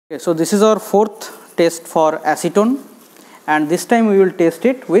Okay, so this is our fourth test for acetone, and this time we will test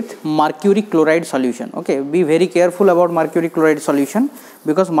it with mercury chloride solution. Okay, be very careful about mercury chloride solution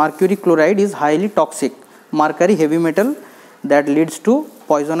because mercury chloride is highly toxic, mercury heavy metal that leads to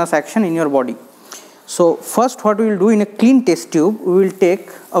poisonous action in your body. So first what we will do, in a clean test tube we will take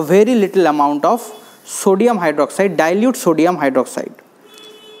a very little amount of sodium hydroxide, dilute sodium hydroxide,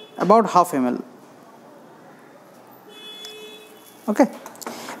 about half ml. Okay,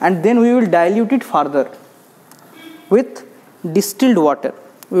 and then we will dilute it further with distilled water.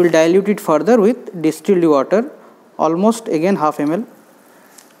 We will dilute it further with distilled water, almost again half ml.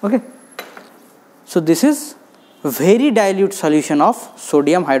 Okay, so this is very dilute solution of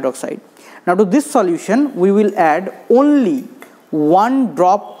sodium hydroxide. Now to this solution we will add only 1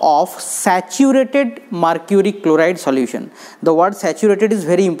 drop of saturated mercury chloride solution. The word saturated is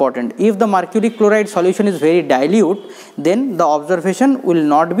very important. If the mercury chloride solution is very dilute, then the observation will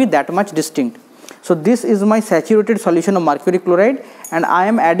not be that much distinct. So this is my saturated solution of mercury chloride, and I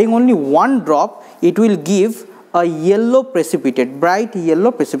am adding only 1 drop. It will give a yellow precipitate, bright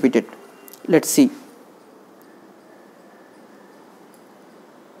yellow precipitate. Let's see.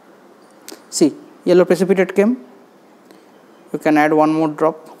 See, yellow precipitate came. You can add 1 more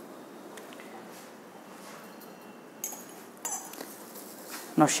drop.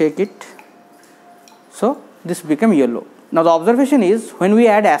 Now shake it. So this became yellow. Now the observation is, when we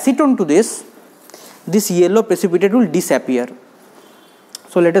add acetone to this, this yellow precipitate will disappear.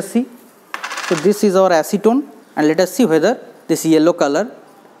 So let us see. So this is our acetone, and let us see whether this yellow color,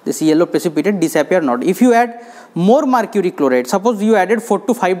 this yellow precipitate disappear or not. If you add more mercury chloride, suppose you added 4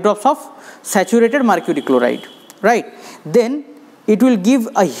 to 5 drops of saturated mercury chloride, right, then it will give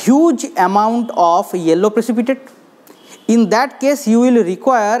a huge amount of yellow precipitate. In that case you will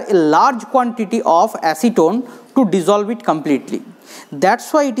require a large quantity of acetone to dissolve it completely.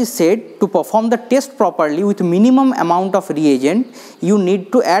 That's why it is said, to perform the test properly with minimum amount of reagent, you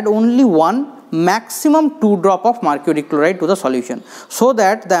need to add only 1, maximum 2 drop of mercury chloride to the solution, so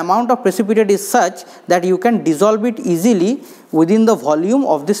that the amount of precipitate is such that you can dissolve it easily within the volume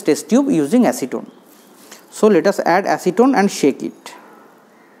of this test tube using acetone. So let us add acetone and shake it.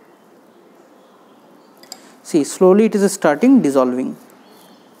 See, slowly it is starting dissolving,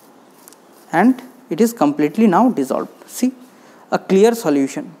 and it is completely now dissolved. See, a clear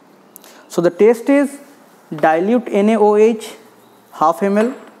solution. So the test is dilute NaOH half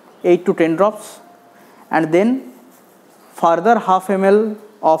ml, 8 to 10 drops, and then further half ml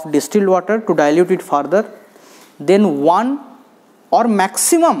of distilled water to dilute it further, then 1 or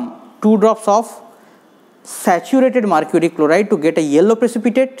maximum 2 drops of saturated mercury chloride to get a yellow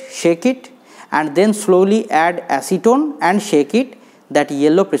precipitate, shake it, and then slowly add acetone and shake it. That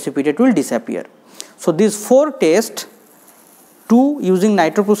yellow precipitate will disappear. So these 4 tests, 2 using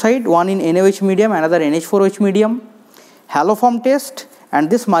nitroprusside, 1 in NaOH medium, another NH4OH medium, haloform test, and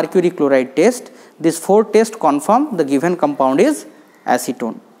this mercury chloride test, these 4 tests confirm the given compound is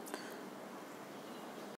acetone.